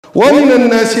وَمِنَ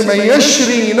النَّاسِ مَنْ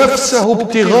يَشْرِي نَفْسَهُ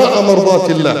ابْتِغَاءَ مَرْضَاتِ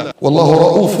اللَّهِ وَاللَّهُ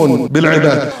رَؤُوفٌ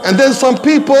بِالْعِبَادِ. And then some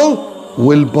people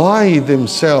will buy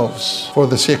themselves for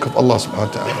the sake of Allah subhanahu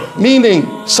wa ta'ala. Meaning,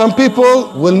 some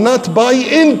people will not buy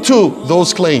into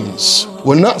those claims,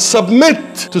 will not submit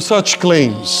to such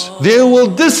claims. They will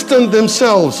distance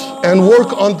themselves and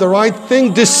work on the right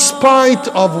thing despite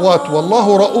of what?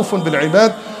 Wallahu ra'ufun bil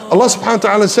ibad. Allah subhanahu wa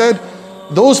ta'ala said,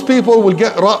 those people will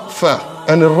get ra'fa.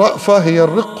 And الرأفة هي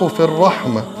الرق في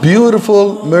الرحمة.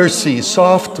 Beautiful mercy,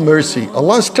 soft mercy.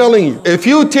 Allah is telling you, if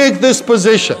you take this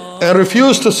position and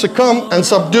refuse to succumb and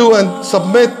subdue and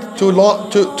submit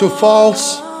to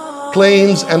false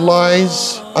claims and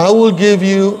lies, I will give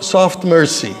you soft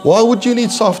mercy. Why would you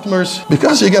need soft mercy?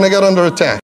 Because you're going to get under attack.